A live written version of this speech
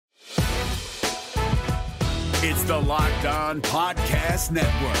It's the Locked On Podcast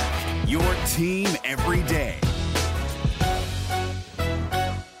Network, your team every day.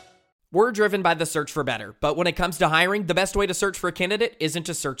 We're driven by the search for better, but when it comes to hiring, the best way to search for a candidate isn't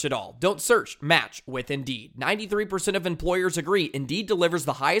to search at all. Don't search, match with Indeed. 93% of employers agree Indeed delivers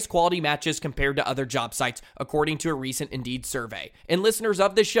the highest quality matches compared to other job sites, according to a recent Indeed survey. And listeners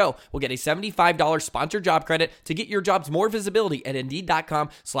of this show will get a $75 sponsored job credit to get your jobs more visibility at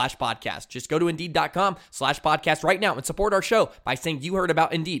Indeed.com/podcast. Just go to Indeed.com/podcast right now and support our show by saying you heard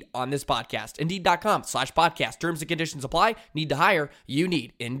about Indeed on this podcast. Indeed.com/podcast. Terms and conditions apply. Need to hire? You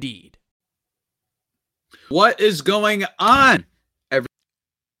need Indeed. What is going on,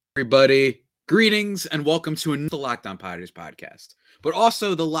 everybody? Greetings and welcome to another Locked On Padres podcast, but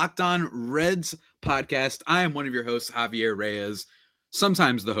also the Locked On Reds podcast. I am one of your hosts, Javier Reyes,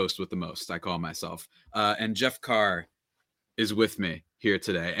 sometimes the host with the most, I call myself, and Jeff Carr is with me here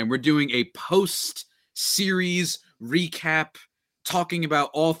today, and we're doing a post-series recap, talking about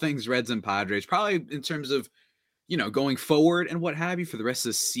all things Reds and Padres, probably in terms of going forward and what have you for the rest of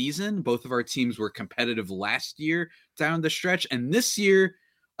the season. Both of our teams were competitive last year down the stretch. And this year,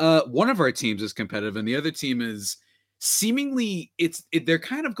 one of our teams is competitive and the other team is seemingly they're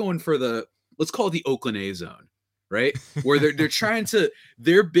kind of going for let's call it the Oakland A zone, right? Where they're trying to,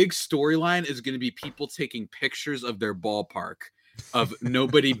 their big storyline is going to be people taking pictures of their ballpark of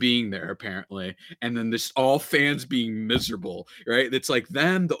nobody being there apparently. And then this all fans being miserable, right? It's like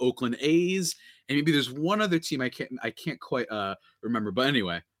them, the Oakland A's, and maybe there's one other team I can't quite remember. But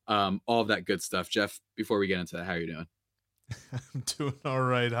anyway, all of that good stuff. Jeff, before we get into that, how are you doing? I'm doing all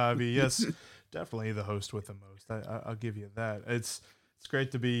right, Javi. Yes, definitely the host with the most. I'll give you that. It's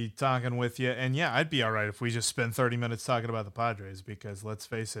great to be talking with you. And yeah, I'd be all right if we just spend 30 minutes talking about the Padres because let's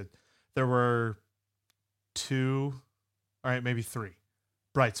face it, there were maybe three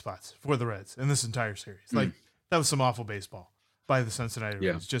bright spots for the Reds in this entire series. Like that was some awful baseball by the Cincinnati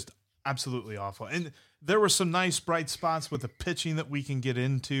Reds. Just absolutely awful. And there were some nice bright spots with the pitching that we can get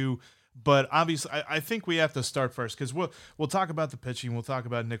into, but obviously I think we have to start first because we'll talk about the pitching. We'll talk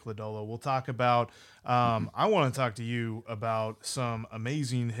about Nick Lodolo. We'll talk about I want to talk to you about some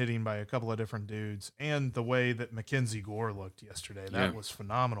amazing hitting by a couple of different dudes and the way that Mackenzie Gore looked yesterday. That was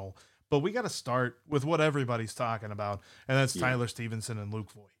phenomenal. But we got to start with what everybody's talking about, and that's Tyler Stevenson and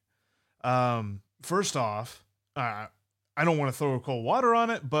Luke Voit. First off, I don't want to throw cold water on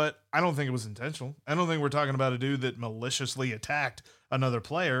it, but I don't think it was intentional. I don't think we're talking about a dude that maliciously attacked another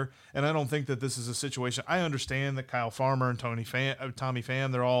player, and I don't think that this is a situation. I understand that Kyle Farmer and Tommy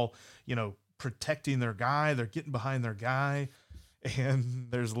Pham, they're all, protecting their guy. They're getting behind their guy, and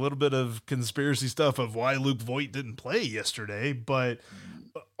there's a little bit of conspiracy stuff of why Luke Voit didn't play yesterday, but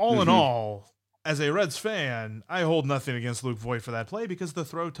all in all, as a Reds fan, I hold nothing against Luke Voit for that play because the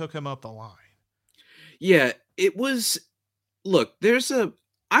throw took him up the line. Yeah, it was... Look,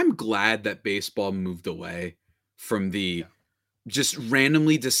 I'm glad that baseball moved away from the just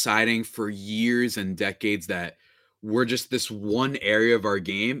randomly deciding for years and decades that we're just this one area of our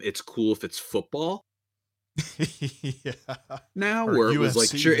game. It's cool if it's football. Now or where UFC it was like,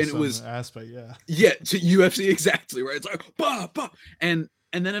 sure, and it was aspect, to UFC exactly, right? It's like, bah, bah.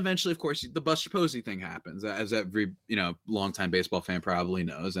 And then eventually, of course, the Buster Posey thing happens, as every, longtime baseball fan probably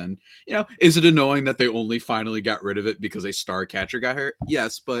knows. And, is it annoying that they only finally got rid of it because a star catcher got hurt?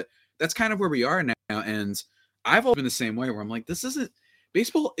 Yes, but that's kind of where we are now. And I've always been the same way where I'm like,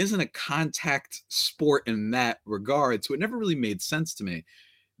 baseball isn't a contact sport in that regard. So it never really made sense to me.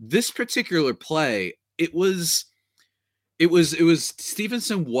 This particular play, it was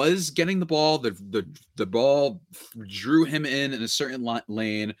Stevenson was getting the ball. The ball drew him in a certain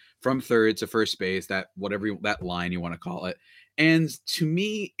lane from third to first base, that line you want to call it. And to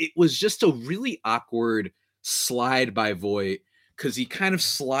me, it was just a really awkward slide by Voit because he kind of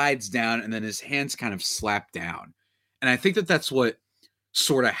slides down and then his hands kind of slap down. And I think that's what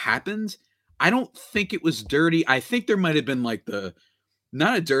sort of happened. I don't think it was dirty. I think there might have been like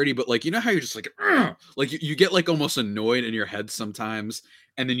not a dirty, but like, how you're just like, you get like almost annoyed in your head sometimes.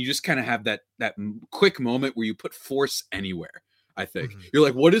 And then you just kind of have that quick moment where you put force anywhere. I think you're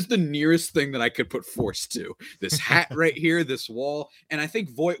like, what is the nearest thing that I could put force to? This hat right here, this wall. And I think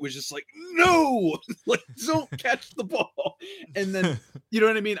Voit was just like, no, like, don't catch the ball. And then, you know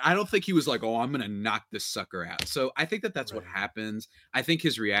what I mean? I don't think he was like, oh, I'm going to knock this sucker out. So I think that's what happens. I think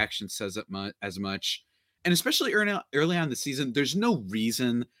his reaction says it as much. And especially early on in the season, there's no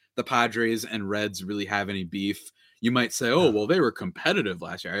reason the Padres and Reds really have any beef. You might say, oh, well, they were competitive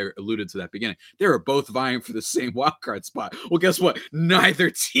last year. I alluded to that beginning. They were both vying for the same wildcard spot. Well, guess what? Neither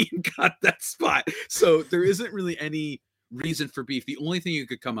team got that spot. So there isn't really any reason for beef. The only thing you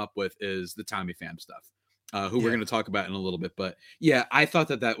could come up with is the Tommy Pham stuff. who we're going to talk about in a little bit. But yeah, I thought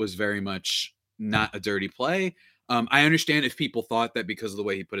that was very much not a dirty play. I understand if people thought that because of the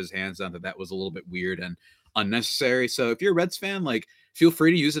way he put his hands down, that was a little bit weird and unnecessary. So if you're a Reds fan, like, feel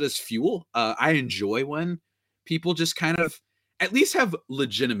free to use it as fuel. I enjoy when people just kind of at least have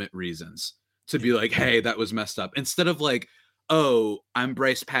legitimate reasons to be like, hey, that was messed up. Instead of like, oh, I'm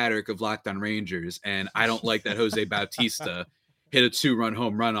Bryce Paddock of Locked On Rangers, and I don't like that Jose Bautista hit a 2-run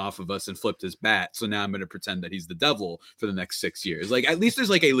home run off of us and flipped his bat. So now I'm going to pretend that he's the devil for the next 6 years. Like, at least there's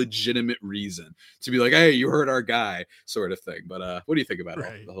like a legitimate reason to be like, hey, you hurt our guy, sort of thing. But what do you think about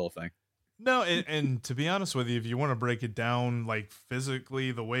the whole thing? No, and to be honest with you, if you want to break it down, like,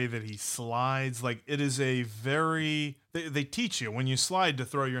 physically, the way that he slides, like, it is a very, they teach you when you slide to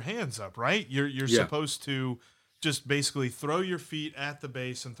throw your hands up, right? You're supposed to just basically throw your feet at the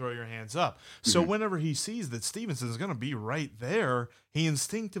base and throw your hands up. So whenever he sees that Stevenson is going to be right there, he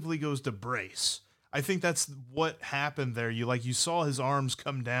instinctively goes to brace. I think that's what happened there. You saw his arms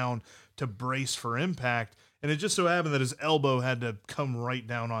come down to brace for impact, and it just so happened that his elbow had to come right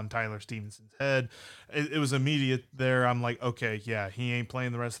down on Tyler Stevenson's head. It was immediate there. I'm like, okay, yeah, he ain't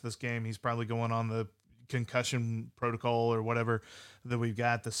playing the rest of this game. He's probably going on the concussion protocol or whatever that we've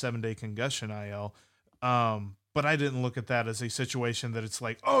got, the 7-day concussion IL. But I didn't look at that as a situation that it's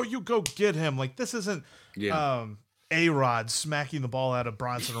like, oh, you go get him. Like, this isn't A-Rod smacking the ball out of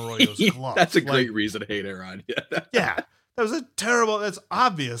Bronson Arroyo's glove. That's a great reason to hate A-Rod. Yeah. That was that's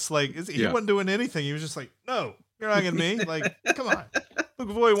obvious. Like, he wasn't doing anything. He was just like, no, you're not going to me. Like, come on. Luke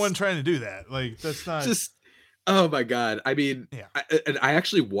Voit wasn't trying to do that. Like, that's not. Just, oh my God. I mean, I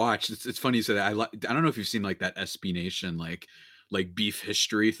actually watched, it's funny you said that. I don't know if you've seen like that SB Nation, like beef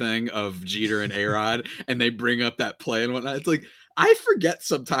history thing of Jeter and A-Rod, and they bring up that play and whatnot. It's like, I forget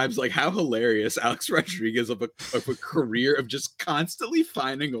sometimes like how hilarious Alex Rodriguez of a career of just constantly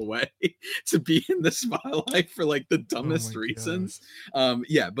finding a way to be in the spotlight for like the dumbest reasons.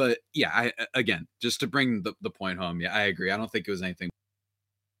 I again, just to bring the point home, I agree. I don't think it was anything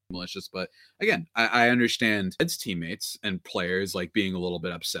malicious, but again, I understand Ed's teammates and players like being a little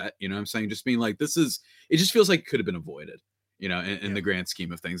bit upset. You know what I'm saying? Just being like, it just feels like it could have been avoided, you know, in the grand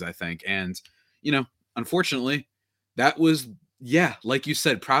scheme of things, I think. And, you know, unfortunately, that was, like you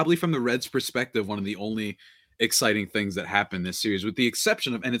said, probably from the Reds' perspective, one of the only exciting things that happened this series, with the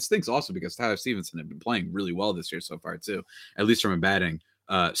exception of, and it stinks also because Tyler Stevenson had been playing really well this year so far too, at least from a batting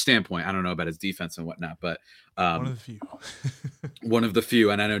standpoint. I don't know about his defense and whatnot, but one of the few. One of the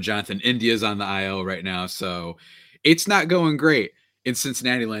few. And I know Jonathan India's on the IL right now, so it's not going great in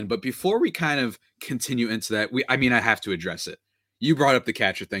Cincinnati land. But before we kind of continue into that, I have to address it. You brought up the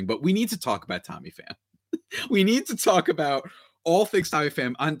catcher thing, but we need to talk about Tommy Pham. We need to talk about all things Tommy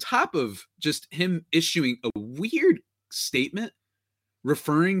Pham, on top of just him issuing a weird statement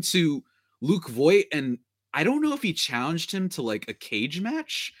referring to Luke Voit, and I don't know if he challenged him to like a cage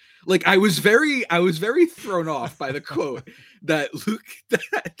match. Like, I was very thrown off by the quote that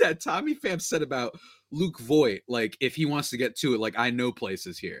that Tommy Pham said about Luke Voit. Like, if he wants to get to it, like, I know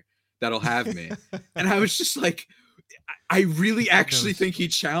places here that'll have me. And I was just like, I really actually think he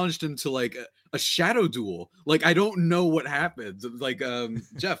challenged him to like a shadow duel. Like, I don't know what happened. Like,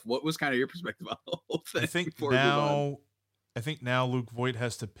 Jeff, what was kind of your perspective on the whole thing? I think now Luke Voit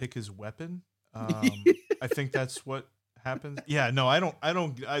has to pick his weapon. I think that's what happens. Yeah, no,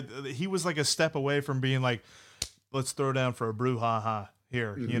 he was like a step away from being like, let's throw down for a brouhaha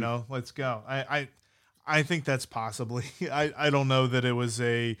here, you know, let's go. I think that's possibly, I don't know that it was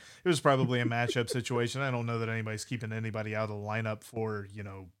probably a matchup situation. I don't know that anybody's keeping anybody out of the lineup for, you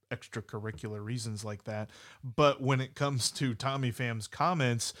know, extracurricular reasons like that. But when it comes to Tommy Pham's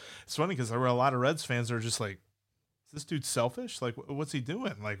comments, it's funny because there were a lot of Reds fans that are just like, is this dude selfish? Like, what's he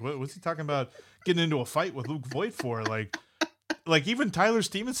doing? Like, what's he talking about getting into a fight with Luke Voit for? Like even Tyler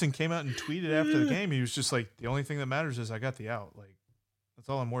Stevenson came out and tweeted after the game. He was just like, the only thing that matters is I got the out. Like, that's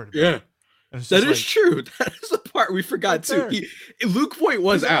all I'm worried about. Yeah. That is true. That is the part we forgot too. Luke Voit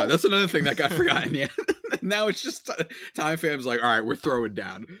was out. That's another thing that got forgotten. Yeah. Now it's just Tommy Pham's like, all right, we're throwing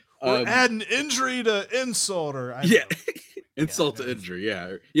down. We're adding injury to insult, or insult to injury.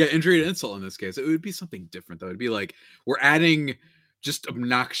 Yeah, injury to insult in this case. It would be something different though. It'd be like we're adding just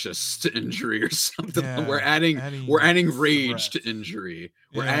obnoxious to injury or something. Yeah, we're adding rage to injury.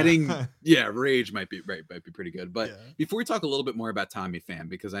 We're adding rage might be pretty good. But before we talk a little bit more about Tommy Pham,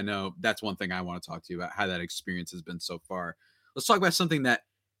 because I know that's one thing I want to talk to you about, how that experience has been so far. Let's talk about something that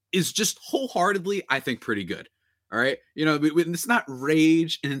is just wholeheartedly, I think, pretty good. All right. You know, it's not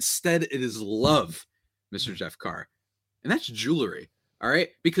rage, and instead it is love, Mr. Jeff Carr. And that's jewelry. All right.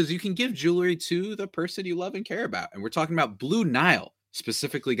 Because you can give jewelry to the person you love and care about. And we're talking about Blue Nile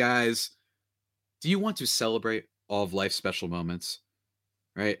specifically, guys. Do you want to celebrate all of life's special moments,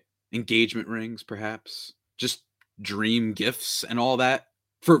 right? Engagement rings, perhaps, just dream gifts and all that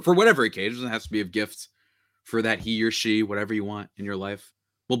for whatever occasion. It doesn't have to be a gift for that he or she, whatever you want in your life.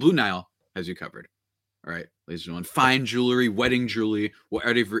 Well, Blue Nile has you covered. All right, ladies and gentlemen, fine jewelry, wedding jewelry,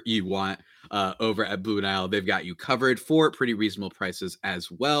 whatever you want over at Blue Nile. They've got you covered for pretty reasonable prices as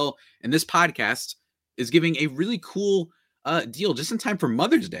well. And this podcast is giving a really cool deal just in time for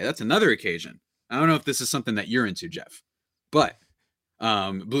Mother's Day. That's another occasion. I don't know if this is something that you're into, Jeff, but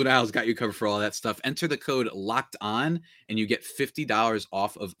Blue Nile's got you covered for all that stuff. Enter the code Locked On, and you get $50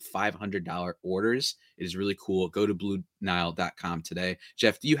 off of $500 orders. It is really cool. Go to BlueNile.com today.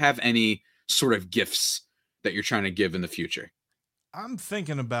 Jeff, do you have any sort of gifts that you're trying to give in the future? I'm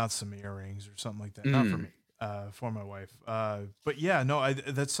thinking about some earrings or something like that. Not for me, for my wife. But yeah, no,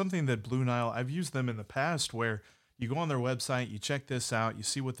 that's something that Blue Nile, I've used them in the past where you go on their website, you check this out, you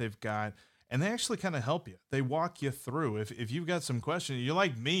see what they've got. And they actually kind of help you. They walk you through. If you've got some questions, you're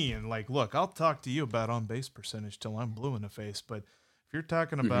like me and like, look, I'll talk to you about on-base percentage till I'm blue in the face. But if you're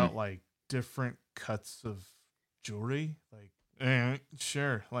talking about like different cuts of jewelry, like,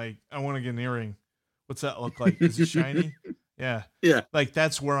 sure. Like, I want to get an earring. What's that look like? Is it shiny? Yeah. Yeah. Like,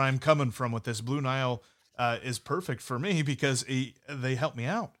 that's where I'm coming from with this. Blue Nile is perfect for me because they help me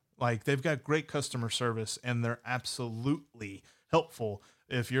out. Like, they've got great customer service and they're absolutely helpful.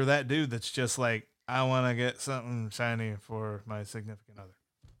 If you're that dude that's just like, I want to get something shiny for my significant other.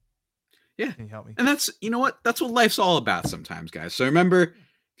 Yeah. Can you help me? And that's, you know what? That's what life's all about sometimes, guys. So remember,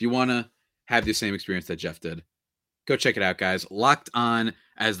 if you want to have the same experience that Jeff did, go check it out, guys. Locked On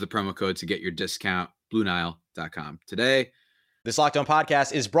as the promo code to get your discount. BlueNile.com today. This Locked On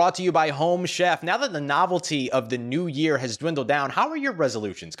podcast is brought to you by Home Chef. Now that the novelty of the new year has dwindled down, how are your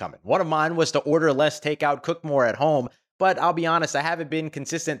resolutions coming? One of mine was to order less takeout, cook more at home. But I'll be honest, I haven't been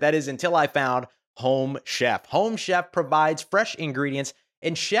consistent. That is until I found Home Chef. Home Chef provides fresh ingredients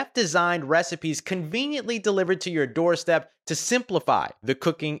and chef-designed recipes conveniently delivered to your doorstep to simplify the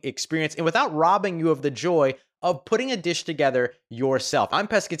cooking experience and without robbing you of the joy of putting a dish together yourself. I'm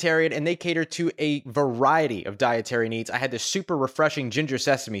pescatarian and they cater to a variety of dietary needs. I had this super refreshing ginger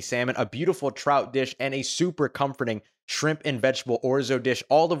sesame salmon, a beautiful trout dish, and a super comforting shrimp and vegetable orzo dish,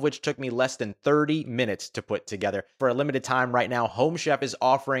 all of which took me less than 30 minutes to put together. For a limited time right now, Home Chef is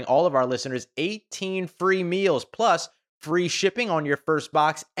offering all of our listeners 18 free meals plus free shipping on your first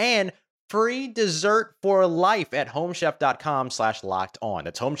box and free dessert for life at homechef.com/lockedon.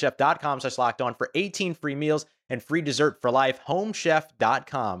 That's homechef.com/lockedon for 18 free meals and free dessert for life.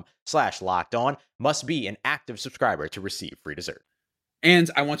 Homechef.com/lockedon. Must be an active subscriber to receive free dessert. And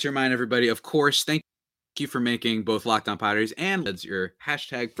I want to remind everybody, of course, thank you for making both Locked On Padres and Reds your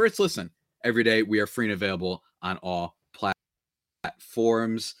hashtag first listen. Every day we are free and available on all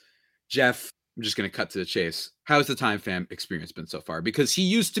platforms. Jeff, I'm just going to cut to the chase. How's the Time Fam experience been so far? Because he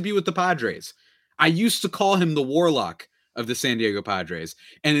used to be with the Padres. I used to call him the Warlock of the San Diego Padres.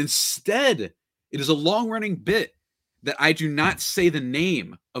 And instead, it is a long-running bit that I do not say the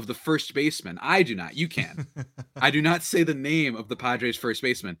name of the first baseman. I do not. You can. I do not say the name of the Padres first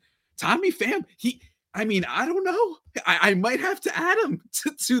baseman. Tommy Pham, I don't know. I might have to add him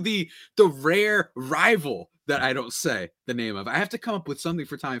to the rare rival that I don't say the name of. I have to come up with something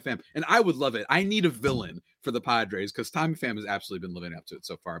for Tommy Pham, and I would love it. I need a villain for the Padres because Tommy Pham has absolutely been living up to it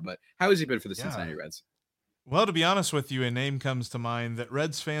so far. But how has he been for the Cincinnati Reds? Well, to be honest with you, a name comes to mind that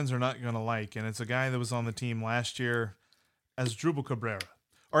Reds fans are not going to like, and it's a guy that was on the team last year as Drupal Cabrera.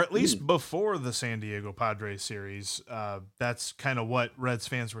 Or at least before the San Diego Padres series, that's kind of what Reds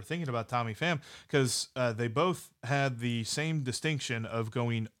fans were thinking about Tommy Pham, because they both had the same distinction of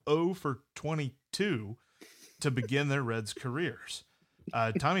going 0 for 22 to begin their Reds careers.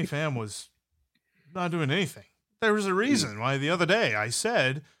 Tommy Pham was not doing anything. There was a reason why the other day I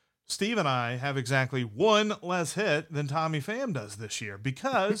said Steve and I have exactly one less hit than Tommy Pham does this year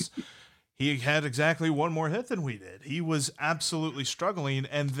because he had exactly one more hit than we did. He was absolutely struggling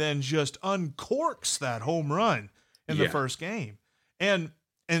and then just uncorks that home run in the first game. And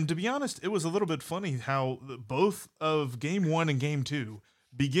to be honest, it was a little bit funny how both of game 1 and game 2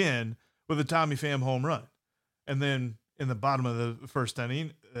 begin with a Tommy Pham home run. And then in the bottom of the first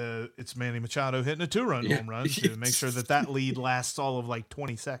inning, it's Manny Machado hitting a 2-run home run to make sure that lead lasts all of like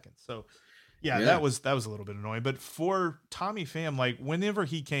 20 seconds. So that was a little bit annoying. But for Tommy Pham, like whenever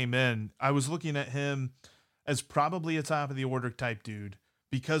he came in, I was looking at him as probably a top of the order type dude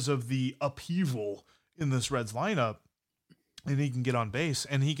because of the upheaval in this Reds lineup. And he can get on base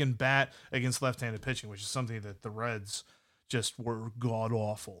and he can bat against left-handed pitching, which is something that the Reds just were god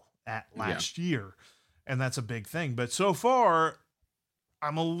awful at last year. And that's a big thing. But so far,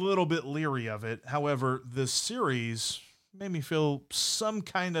 I'm a little bit leery of it. However, this series made me feel some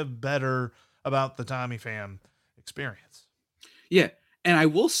kind of better about the Tommy Pham experience. Yeah. And I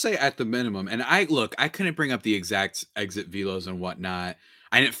will say at the minimum, and I couldn't bring up the exact exit velos and whatnot.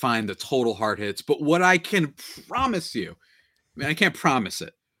 I didn't find the total hard hits, but what I can promise you, I mean, I can't promise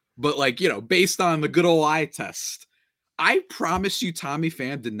it, but like, based on the good old eye test, I promise you Tommy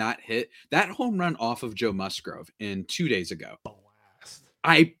Pham did not hit that home run off of Joe Musgrove 2 days ago.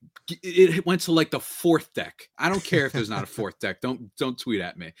 It went to like the fourth deck. I don't care if there's not a fourth deck. Don't tweet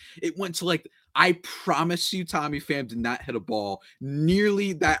at me. It went to like, I promise you Tommy Pham did not hit a ball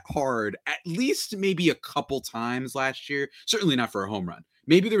nearly that hard, at least maybe a couple times last year. Certainly not for a home run.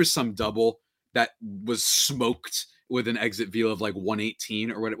 Maybe there was some double that was smoked with an exit velo of like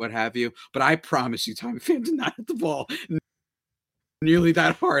 118 or what have you. But I promise you Tommy Pham did not hit the ball nearly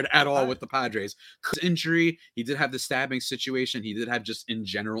that hard at all with the Padres. Injury, he did have the stabbing situation. He did have just in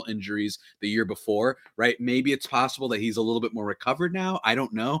general injuries the year before, right? Maybe it's possible that he's a little bit more recovered now. I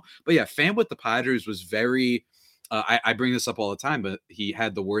don't know. But yeah, Pham with the Padres was very, I bring this up all the time, but he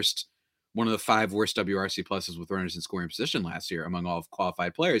had one of the 5 worst WRC pluses with runners in scoring position last year among all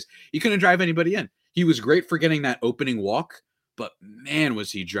qualified players. He couldn't drive anybody in. He was great for getting that opening walk, but man,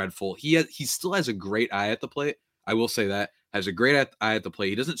 was he dreadful. He still has a great eye at the plate. I will say that. Has a great eye at the plate.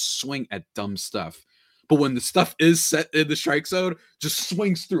 He doesn't swing at dumb stuff. But when the stuff is set in the strike zone, just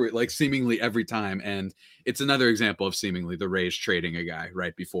swings through it like seemingly every time. And it's another example of seemingly the Rays trading a guy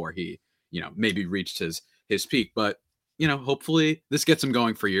right before he, maybe reached his peak. But, hopefully this gets him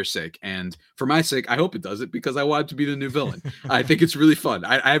going for your sake. And for my sake, I hope it does it because I want it to be the new villain. I think it's really fun.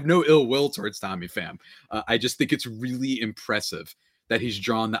 I have no ill will towards Tommy Pham. I just think it's really impressive that he's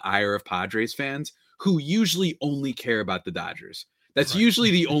drawn the ire of Padres fans who usually only care about the Dodgers. That's right.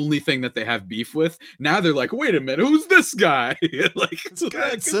 Usually the only thing that they have beef with. Now they're like, wait a minute, who's this guy? This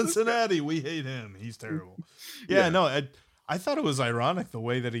guy in Cincinnati, we hate him. He's terrible. Yeah. No, I thought it was ironic the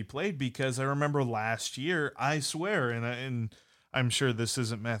way that he played because I remember last year, I swear, and I'm sure this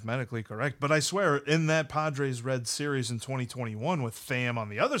isn't mathematically correct, but I swear in that Padres-Reds series in 2021 with Pham on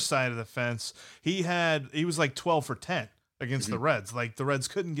the other side of the fence, he was like 12 for 10. Against the Reds. Like the Reds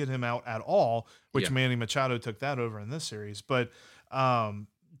couldn't get him out at all, which Manny Machado took that over in this series. But Tommy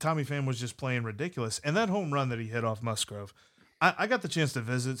Pham was just playing ridiculous. And that home run that he hit off Musgrove, I got the chance to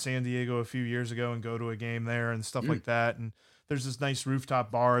visit San Diego a few years ago and go to a game there and stuff like that. And there's this nice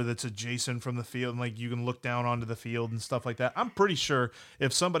rooftop bar that's adjacent from the field. And like you can look down onto the field and stuff like that. I'm pretty sure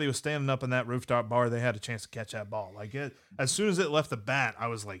if somebody was standing up in that rooftop bar, they had a chance to catch that ball. Like as soon as it left the bat, I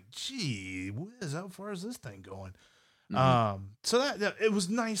was like, gee whiz, how far is this thing going? So that it was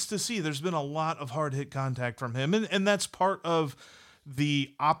nice to see. There's been a lot of hard hit contact from him, and that's part of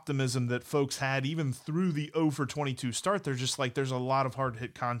the optimism that folks had even through the 0 for 22 start. They're just like, there's a lot of hard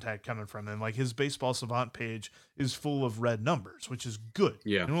hit contact coming from him. Like his Baseball Savant page is full of red numbers, which is good.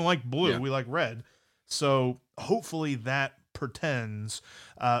 Yeah, we don't like blue, we like red. So hopefully that portends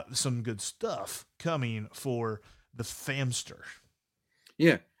some good stuff coming for the Famster.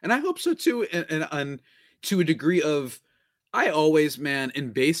 Yeah, and I hope so too. And to a degree of, I always, man,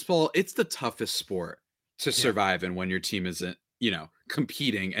 in baseball, it's the toughest sport to survive in when your team isn't,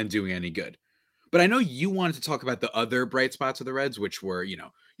 competing and doing any good. But I know you wanted to talk about the other bright spots of the Reds, which were,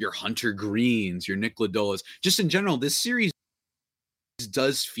 your Hunter Greens, your Nick Lodollas. Just in general, this series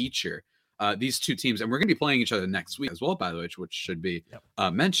does feature these two teams, and we're going to be playing each other next week as well, by the way, which should be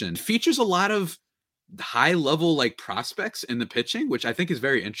mentioned. Features a lot of high level like prospects in the pitching, which I think is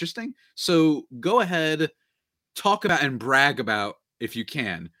very interesting. So go ahead, talk about and brag about, if you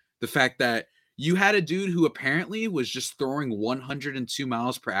can, the fact that you had a dude who apparently was just throwing 102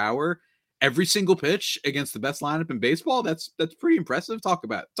 miles per hour every single pitch against the best lineup in baseball. That's pretty impressive. Talk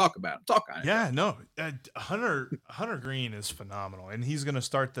on it. Yeah, no, Hunter Green is phenomenal, and he's going to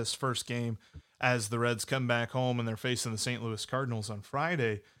start this first game as the Reds come back home and they're facing the St. Louis Cardinals on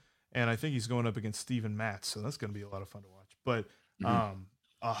Friday. And I think he's going up against Steven Matz, so that's going to be a lot of fun to watch. But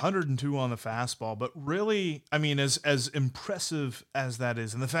 102 on the fastball, but really, I mean, as impressive as that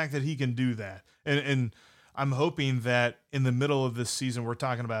is, and the fact that he can do that, and I'm hoping that in the middle of this season, we're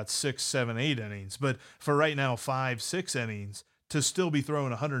talking about 6, 7, 8 innings, but for right now, 5, 6 innings, to still be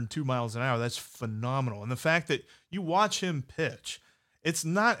throwing 102 miles an hour, that's phenomenal. And the fact that you watch him pitch, it's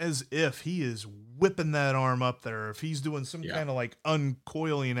not as if he is whipping that arm up there, if he's doing some kind of like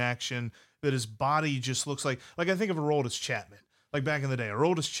uncoiling action that his body just looks like I think of Aroldis Chapman, like back in the day,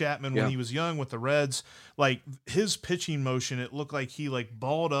 Aroldis Chapman when he was young with the Reds, like his pitching motion, it looked like he like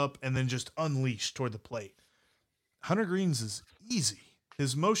balled up and then just unleashed toward the plate. Hunter Green's is easy.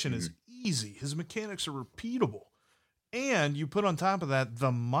 His motion is easy. His mechanics are repeatable. And you put on top of that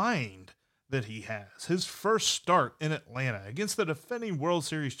the mind that he has. His first start in Atlanta against the defending World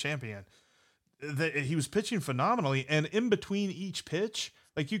Series champion, he was pitching phenomenally. And in between each pitch,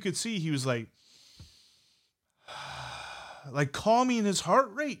 like you could see he was like calming his heart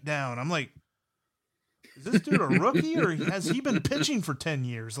rate down. I'm like, is this dude a rookie or has he been pitching for 10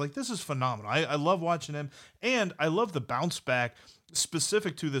 years? Like, this is phenomenal. I love watching him. And I love the bounce back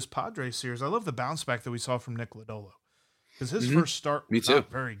specific to this Padres series. I love the bounce back that we saw from Nick Lodolo because his first start was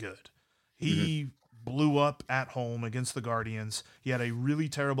not very good. He blew up at home against the Guardians. He had a really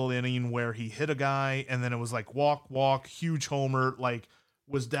terrible inning where he hit a guy and then it was like walk, huge homer, like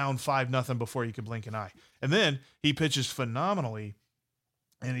was down 5-0 before you could blink an eye. And then he pitches phenomenally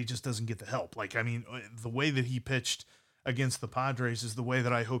and he just doesn't get the help. Like, I mean, the way that he pitched against the Padres is the way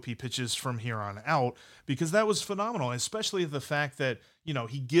that I hope he pitches from here on out, because that was phenomenal, especially the fact that, you know,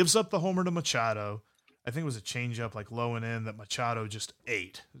 he gives up the homer to Machado. I think it was a changeup like low and in that Machado just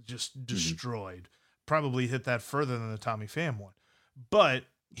ate, just destroyed. Probably hit that further than the Tommy Pham one. But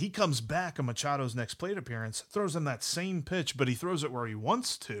he comes back on Machado's next plate appearance, throws him that same pitch, but he throws it where he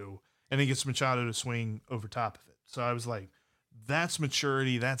wants to, and he gets Machado to swing over top of it. So I was like, that's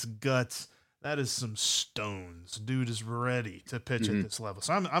maturity, that's guts, that is some stones. Dude is ready to pitch at this level.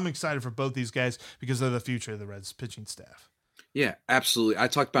 So I'm excited for both these guys because they're the future of the Reds pitching staff. Yeah, absolutely. I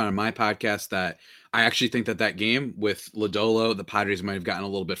talked about on my podcast that I actually think that game with Lodolo, the Padres might have gotten a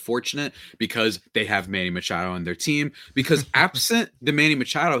little bit fortunate because they have Manny Machado on their team. Because absent the Manny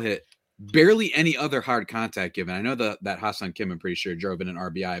Machado hit, barely any other hard contact given. I know that Hassan Kim, I'm pretty sure, drove in an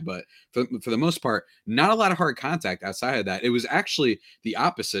RBI, but for the most part, not a lot of hard contact outside of that. It was actually the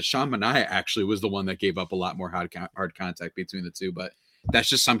opposite. Sean Manaea actually was the one that gave up a lot more hard contact between the two, but that's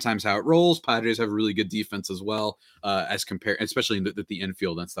just sometimes how it rolls. Padres have a really good defense as well, as compared, especially in the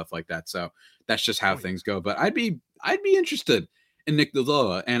infield and stuff like that. So that's just how things go. But I'd be interested in Nick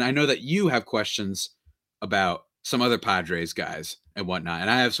Lodolo, and I know that you have questions about some other Padres guys and whatnot, and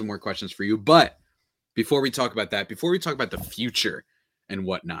I have some more questions for you. But before we talk about that, before we talk about the future and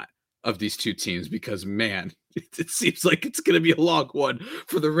whatnot of these two teams, because man, it seems like it's going to be a long one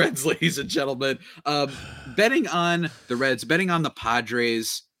for the Reds, ladies and gentlemen. Betting on the Reds, betting on the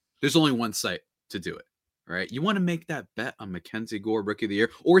Padres, there's only one site to do it, right? You want to make that bet on Mackenzie Gore, Rookie of the Year,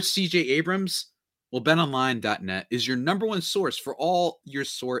 or CJ Abrams? Well, betonline.net is your number one source for all your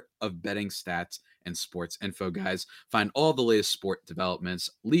sort of betting stats and sports info, guys. Find all the latest sport developments,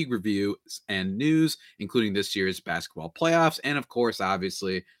 league reviews, and news, including this year's basketball playoffs, and of course,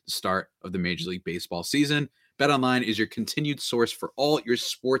 obviously, the start of the Major League Baseball season. BetOnline is your continued source for all your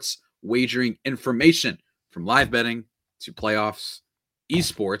sports wagering information, from live betting to playoffs,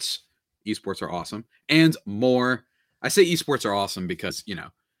 esports. Esports are awesome, and more. I say esports are awesome because, you know,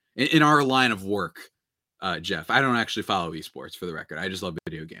 in our line of work, Jeff, I don't actually follow esports, for the record. I just love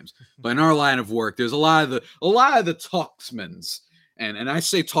video games. But in our line of work, there's a lot of the talksmens, and I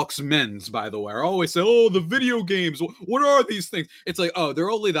say talksmen's, by the way. I always say, oh, the video games. What are these things? It's like, oh,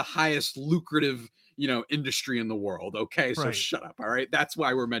 they're only the highest lucrative, you know, industry in the world. Okay, so shut up. All right, that's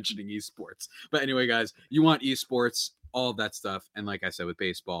why we're mentioning esports. But anyway, guys, you want esports, all of that stuff, and like I said with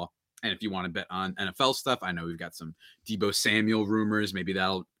baseball. And if you want to bet on NFL stuff, I know we've got some Deebo Samuel rumors. Maybe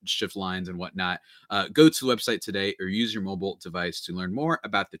that'll shift lines and whatnot. Go to the website today or use your mobile device to learn more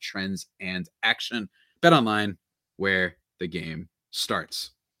about the trends and action. Bet online, where the game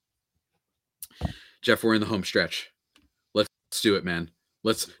starts. Jeff, we're in the home stretch. Let's do it, man.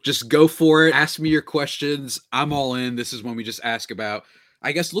 Let's just go for it. Ask me your questions. I'm all in. This is when we just ask about,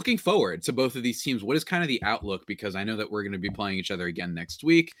 I guess, looking forward to both of these teams. What is kind of the outlook? Because I know that we're going to be playing each other again next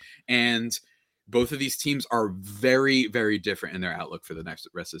week. And both of these teams are very, very different in their outlook for the next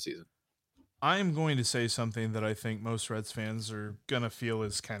rest of the season. I am going to say something that I think most Reds fans are going to feel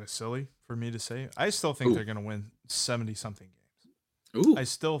is kind of silly for me to say. I still think they're going to win 70-something games. I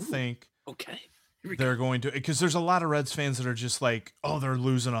still think they're going to, because there's a lot of Reds fans that are just like, oh, they're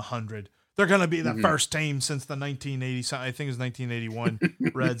losing 100. They're going to be the first team since the 1980, I think it was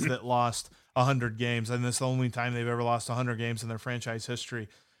 1981 Reds that lost 100 games. And this is the only time they've ever lost 100 games in their franchise history.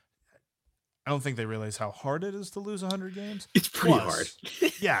 I don't think they realize how hard it is to lose 100 games. It's pretty hard.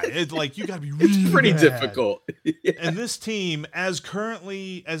 Yeah, it's like you got to be really It's pretty difficult. Yeah. And this team, as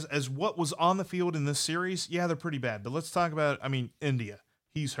currently as what was on the field in this series, yeah, they're pretty bad. But let's talk about, I mean, India,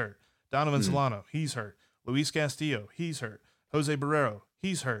 he's hurt. Donovan Solano, he's hurt. Luis Castillo, he's hurt. Jose Barrero,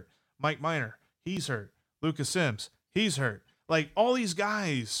 he's hurt. Mike Minor, he's hurt. Lucas Sims, he's hurt. Like, all these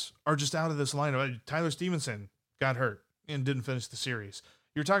guys are just out of this lineup. Tyler Stevenson got hurt and didn't finish the series.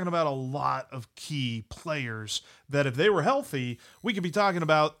 You're talking about a lot of key players that if they were healthy, we could be talking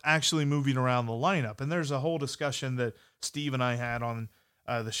about actually moving around the lineup. And there's a whole discussion that Steve and I had on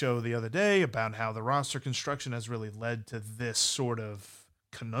the show the other day about how the roster construction has really led to this sort of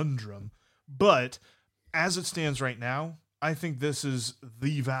conundrum. But as it stands right now, I think this is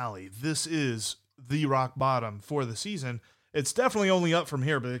the valley. This is the rock bottom for the season. It's definitely only up from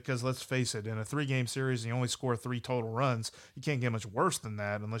here because let's face it, in a 3-game series, you only score 3 total runs. You can't get much worse than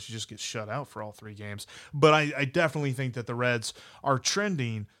that unless you just get shut out for all 3 games. But I definitely think that the Reds are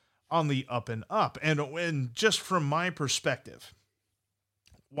trending on the up and up. And just from my perspective,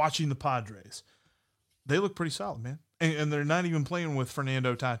 watching the Padres, they look pretty solid, man. And they're not even playing with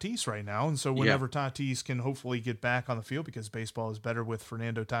Fernando Tatis right now. And so whenever Tatis can hopefully get back on the field, because baseball is better with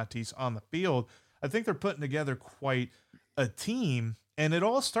Fernando Tatis on the field, I think they're putting together quite a team. And it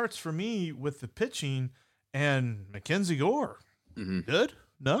all starts for me with the pitching and Mackenzie Gore. Good?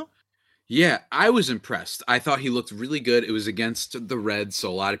 No? Yeah, I was impressed. I thought he looked really good. It was against the Reds, so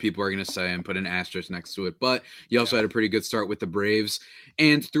a lot of people are going to say and put an asterisk next to it. But he also had a pretty good start with the Braves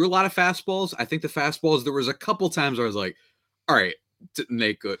and threw a lot of fastballs. I think the fastballs, there was a couple times where I was like, all right,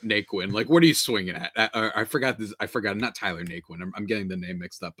 Naquin, like, what are you swinging at? I forgot this. I forgot, not Tyler Naquin. I'm getting the name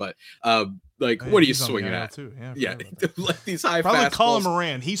mixed up. But like, what are you swinging at? Too. Yeah, like these high probably fastballs. Colin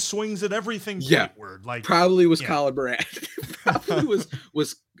Moran. He swings at everything. Word. Like probably was Colin Moran. Probably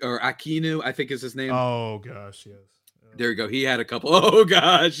was or Aquino, I think is his name. Oh gosh, yes. There you go. He had a couple. Oh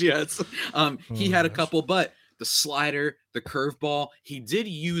gosh, yes. He had a couple, but the slider, the curveball, he did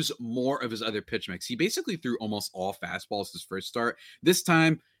use more of his other pitch mix. He basically threw almost all fastballs his first start. This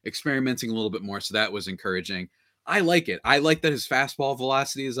time, experimenting a little bit more, so that was encouraging. I like it. I like that his fastball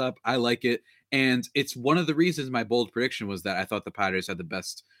velocity is up. I like it. And it's one of the reasons my bold prediction was that I thought the Padres had the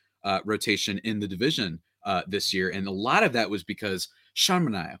best rotation in the division this year. And a lot of that was because Sean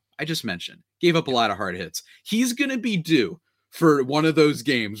Manaea, I just mentioned, gave up a lot of hard hits. He's going to be due for one of those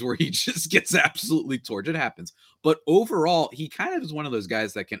games where he just gets absolutely torched. It happens. But overall, he kind of is one of those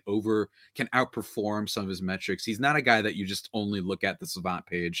guys that can outperform some of his metrics. He's not a guy that you just only look at the Savant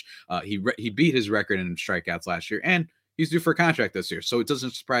page. He beat his record in strikeouts last year, and he's due for a contract this year. So it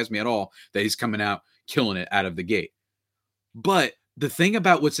doesn't surprise me at all that he's coming out killing it out of the gate. But the thing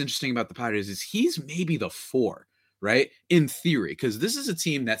about what's interesting about the Padres is he's maybe the 4. Right? In theory, because this is a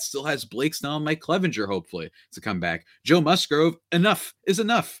team that still has Blake Snell and Mike Clevenger, hopefully, to come back. Joe Musgrove, enough is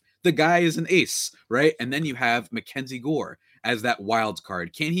enough. The guy is an ace, right? And then you have Mackenzie Gore as that wild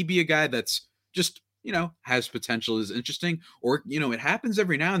card. Can he be a guy that's just, has potential, is interesting? Or, it happens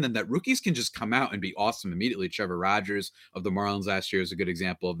every now and then that rookies can just come out and be awesome immediately. Trevor Rogers of the Marlins last year is a good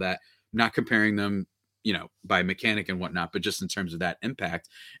example of that. Not comparing them, by mechanic and whatnot, but just in terms of that impact.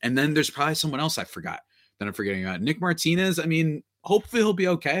 And then there's probably someone else I forgot. That I'm forgetting about. Nick Martinez, I mean, hopefully he'll be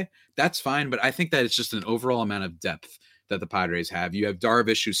okay. That's fine, but I think that it's just an overall amount of depth that the Padres have. You have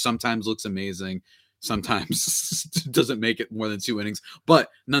Darvish, who sometimes looks amazing, sometimes doesn't make it more than 2 innings.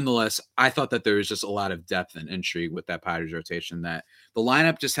 But nonetheless, I thought that there was just a lot of depth and intrigue with that Padres rotation, that the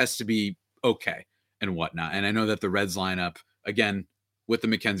lineup just has to be okay and whatnot. And I know that the Reds lineup, again, with the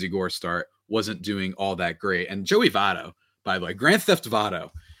Mackenzie Gore start, wasn't doing all that great. And Joey Votto, by the way, Grand Theft Votto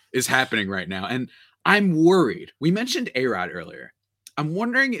is happening right now. And I'm worried. We mentioned A-Rod earlier. I'm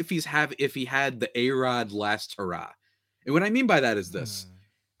wondering if he had the A-Rod last hurrah. And what I mean by that is this.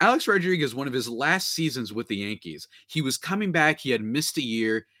 Alex Rodriguez, one of his last seasons with the Yankees, he was coming back. He had missed a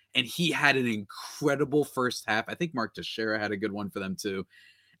year, and he had an incredible first half. I think Mark Teixeira had a good one for them too.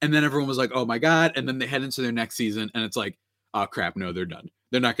 And then everyone was like, oh my God. And then they head into their next season, and it's like, oh crap, no, they're done.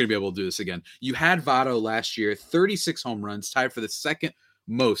 They're not going to be able to do this again. You had Votto last year, 36 home runs, tied for the second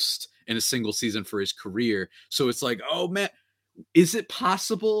most in a single season for his career. So it's like, oh man, is it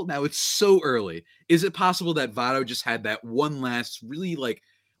possible? Now it's so early. Is it possible that Votto just had that one last really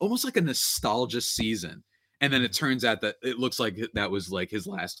almost like a nostalgia season? And then it turns out that it looks like that was like his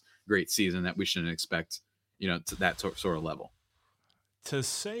last great season, that we shouldn't expect, to that sort of level. To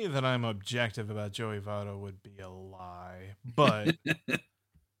say that I'm objective about Joey Votto would be a lie, but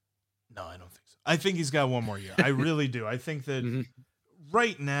no, I don't think so. I think he's got one more year. I really do. I think that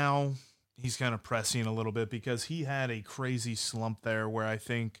right now he's kind of pressing a little bit because he had a crazy slump there where I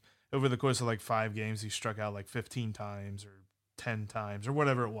think over the course of 5 games, he struck out 15 times or 10 times or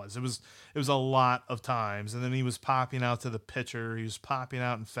whatever it was. It was a lot of times. And then he was popping out to the pitcher. He was popping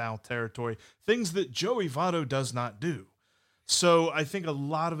out in foul territory, things that Joey Votto does not do. So I think a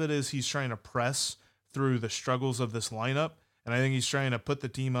lot of it is he's trying to press through the struggles of this lineup. And I think he's trying to put the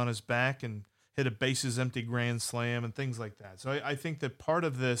team on his back and hit a bases empty grand slam and things like that. So I think that part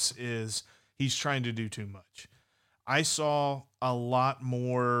of this is he's trying to do too much. I saw a lot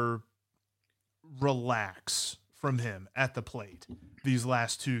more relax from him at the plate these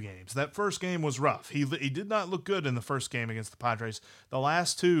last 2 games. That first game was rough. He did not look good in the first game against the Padres. The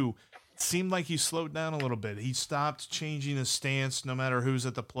last 2 seemed like he slowed down a little bit. He stopped changing his stance no matter who's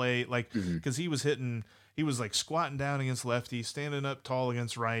at the plate, like because he was like squatting down against lefties, standing up tall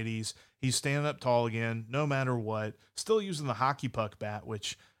against righties. He's standing up tall again, no matter what. Still using the hockey puck bat,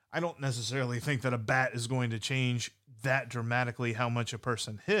 which I don't necessarily think that a bat is going to change that dramatically how much a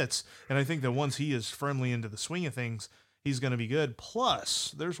person hits. And I think that once he is firmly into the swing of things, he's going to be good.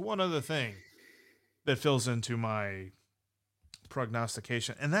 Plus, there's one other thing that fills into my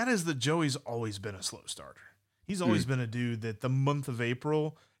prognostication, and that is that Joey's always been a slow starter. He's always been a dude that the month of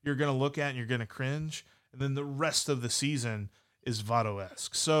April you're going to look at and you're going to cringe, and then the rest of the season is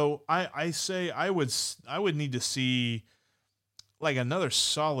Votto-esque. So I say I would need to see like another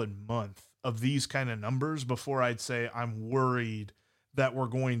solid month of these kind of numbers before I'd say I'm worried that we're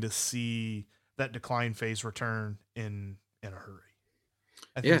going to see that decline phase return in a hurry.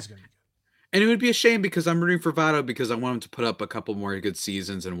 I think it's going to be good. And it would be a shame because I'm rooting for Votto because I want him to put up a couple more good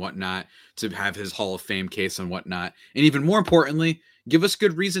seasons and whatnot, to have his Hall of Fame case and whatnot. And even more importantly, give us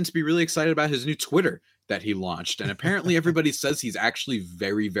good reason to be really excited about his new Twitter that he launched. And apparently everybody says he's actually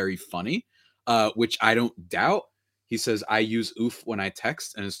very, very funny, which I don't doubt. He says, I use oof when I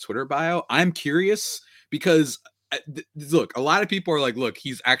text in his Twitter bio. I'm curious because look, a lot of people are like, look,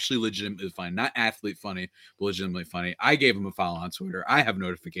 he's actually legitimately funny, not athlete funny, but legitimately funny. I gave him a follow on Twitter. I have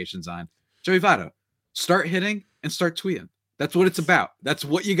notifications on. Joey Votto, start hitting and start tweeting. That's what it's about. That's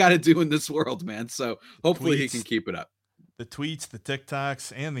what you got to do in this world, man. So hopefully he can keep it up. The tweets, the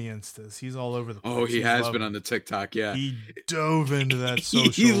TikToks, and the Instas. He's all over the place. Oh, he has been on the TikTok, yeah. He dove into that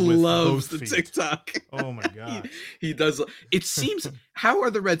social. He loves the feet. TikTok. Oh my god, he does. It seems. How are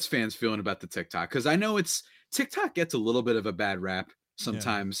the Reds fans feeling about the TikTok? Because I know TikTok gets a little bit of a bad rap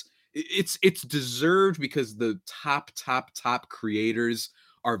sometimes. Yeah. It's deserved because the top creators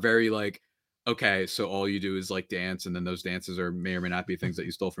are very like, okay, so all you do is like dance, and then those dances may or may not be things that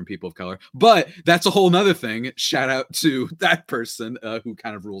you stole from people of color. But that's a whole nother thing. Shout out to that person who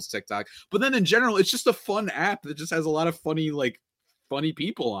kind of rules TikTok. But then in general, it's just a fun app that just has a lot of funny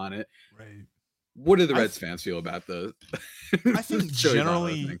people on it. Right. What do the Reds fans feel about the? I think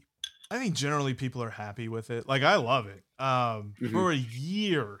generally people are happy with it. Like I love it. For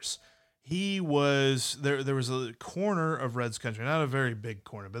years. He was there. There was a corner of Reds country, not a very big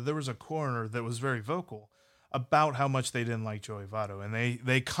corner, but there was a corner that was very vocal about how much they didn't like Joey Votto, and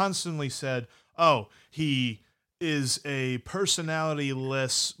they constantly said, "Oh, he is a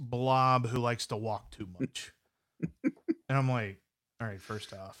personality-less blob who likes to walk too much." And I'm like, "All right,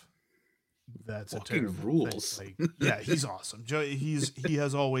 first off, that's walking a terrible rules. Thing. Like, yeah, he's awesome. He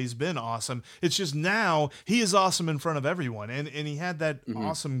has always been awesome. It's just now he is awesome in front of everyone. And he had that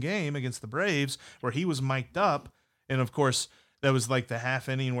awesome game against the Braves where he was mic'd up. And of course, that was like the half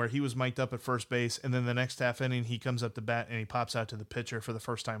inning where he was mic'd up at first base. And then the next half inning, he comes up to bat and he pops out to the pitcher for the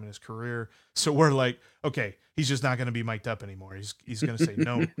first time in his career. So we're like, okay, he's just not going to be mic'd up anymore. He's going to say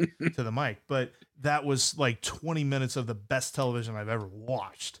no to the mic. But that was like 20 minutes of the best television I've ever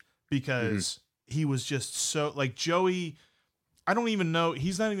watched. Because he was just so like Joey. I don't even know.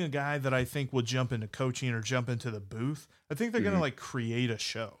 He's not even a guy that I think will jump into coaching or jump into the booth. I think they're going to like create a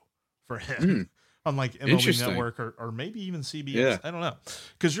show for him on like MLB Network or maybe even CBS. Yeah. I don't know.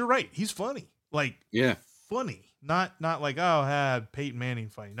 Cause you're right. He's funny. Like, funny. Not like, oh, Peyton Manning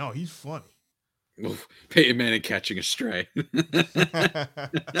funny. No, he's funny. Oof, Peyton Manning catching a stray.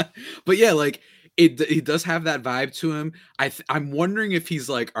 But yeah, like, he does have that vibe to him. I'm wondering if he's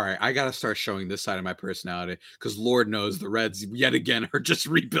like, all right, I got to start showing this side of my personality because Lord knows the Reds yet again are just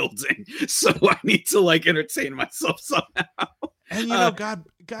rebuilding. So I need to like entertain myself somehow. And you know, God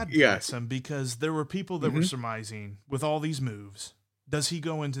bless him, because there were people that were surmising with all these moves, does he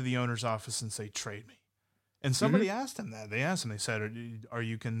go into the owner's office and say, trade me? And somebody asked him that. They asked him, they said, are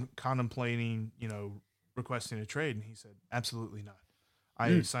you contemplating, requesting a trade? And he said, absolutely not.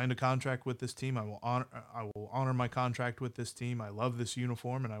 I signed a contract with this team. I will honor my contract with this team. I love this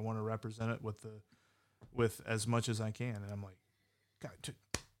uniform, and I want to represent it with as much as I can. And I'm like, God,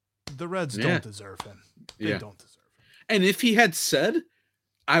 the Reds don't deserve him. They don't deserve him. And if he had said,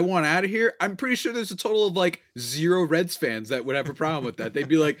 I want out of here, I'm pretty sure there's a total of like 0 Reds fans that would have a problem with that. They'd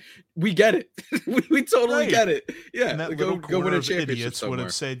be like, we get it. we totally get it. Yeah. And that go win a championship idiots somewhere. would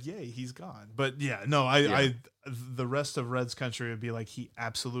have said, yay, he's gone. But yeah, no, the rest of Reds country would be like, he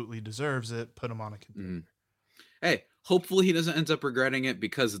absolutely deserves it. Put him on a contender. Hey, Hopefully he doesn't end up regretting it,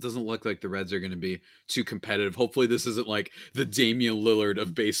 because it doesn't look like the Reds are going to be too competitive. Hopefully this isn't like the Damian Lillard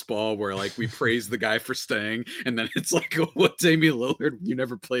of baseball, where like we praise the guy for staying and then it's like, what, Damian Lillard? You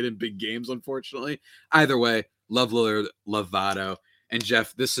never played in big games, unfortunately. Either way, love Lillard, love Votto. And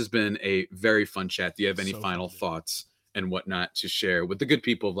Jeff, this has been a very fun chat. Do you have any final thoughts and whatnot to share with the good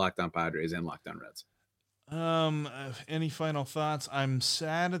people of Locked On Padres and Locked On Reds? Any final thoughts? I'm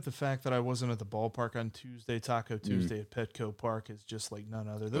sad at the fact that I wasn't at the ballpark on Tuesday. Taco Tuesday at Petco Park is just like none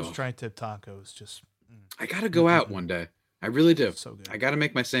other. Those tri-tip tacos just. I got to go out one day. I really do. So good. I got to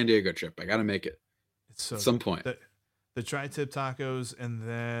make my San Diego trip. I got to make it. It's so at some good. point. The tri-tip tacos, and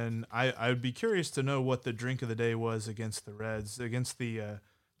then I would be curious to know what the drink of the day was against the Reds. Against the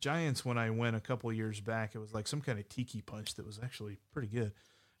Giants when I went a couple years back, it was like some kind of tiki punch that was actually pretty good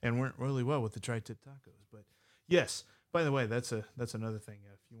and went really well with the tri-tip tacos. But yes, by the way, that's another thing.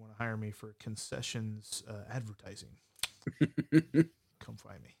 If you want to hire me for concessions advertising, come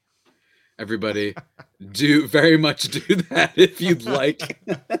find me. Everybody, do very much do that if you'd like.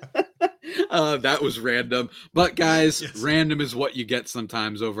 That was random. But guys, yes. Random is what you get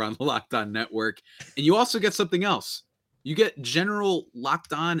sometimes over on the Locked On Network. And you also get something else. You get general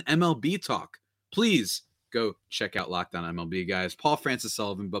Locked On MLB talk. Please go check out Locked On MLB, guys. Paul Francis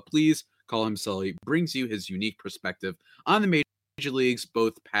Sullivan, but please call him Sully, brings you his unique perspective on the major leagues,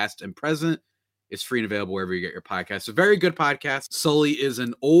 both past and present. It's free and available wherever you get your podcasts. A very good podcast. Sully is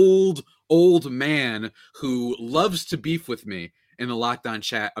an old man who loves to beef with me in the Locked On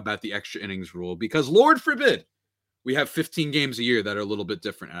chat about the extra innings rule, because Lord forbid we have 15 games a year that are a little bit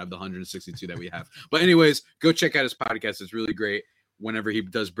different out of the 162 that we have. But anyways, go check out his podcast. It's really great. Whenever he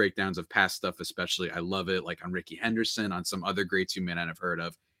does breakdowns of past stuff, especially, I love it. Like on Ricky Henderson, on some other greats you may not have heard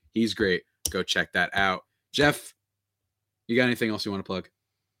of. He's great. Go check that out. Jeff, you got anything else you want to plug?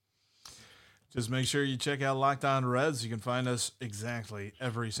 Just make sure you check out Locked On Reds. You can find us exactly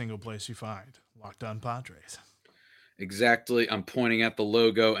every single place you find Locked On Padres. Exactly. I'm pointing at the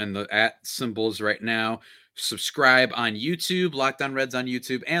logo and the @ symbols right now. Subscribe on YouTube, Locked On Reds on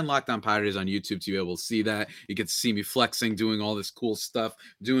YouTube, and Locked On Padres on YouTube to be able to see that. You get to see me flexing, doing all this cool stuff,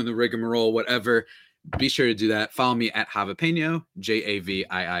 doing the rigmarole, whatever. Be sure to do that. Follow me at Javipeno,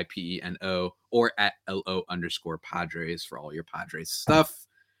 JAVIIPENO, or at LO_Padres for all your Padres stuff.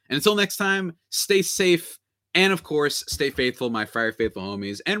 And until next time, stay safe. And of course, stay faithful, my Fire Faithful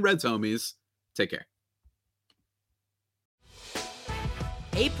homies and Reds homies. Take care.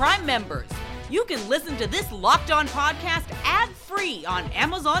 Hey, Prime members, you can listen to this Locked On podcast ad-free on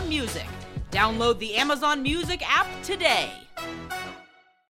Amazon Music. Download the Amazon Music app today.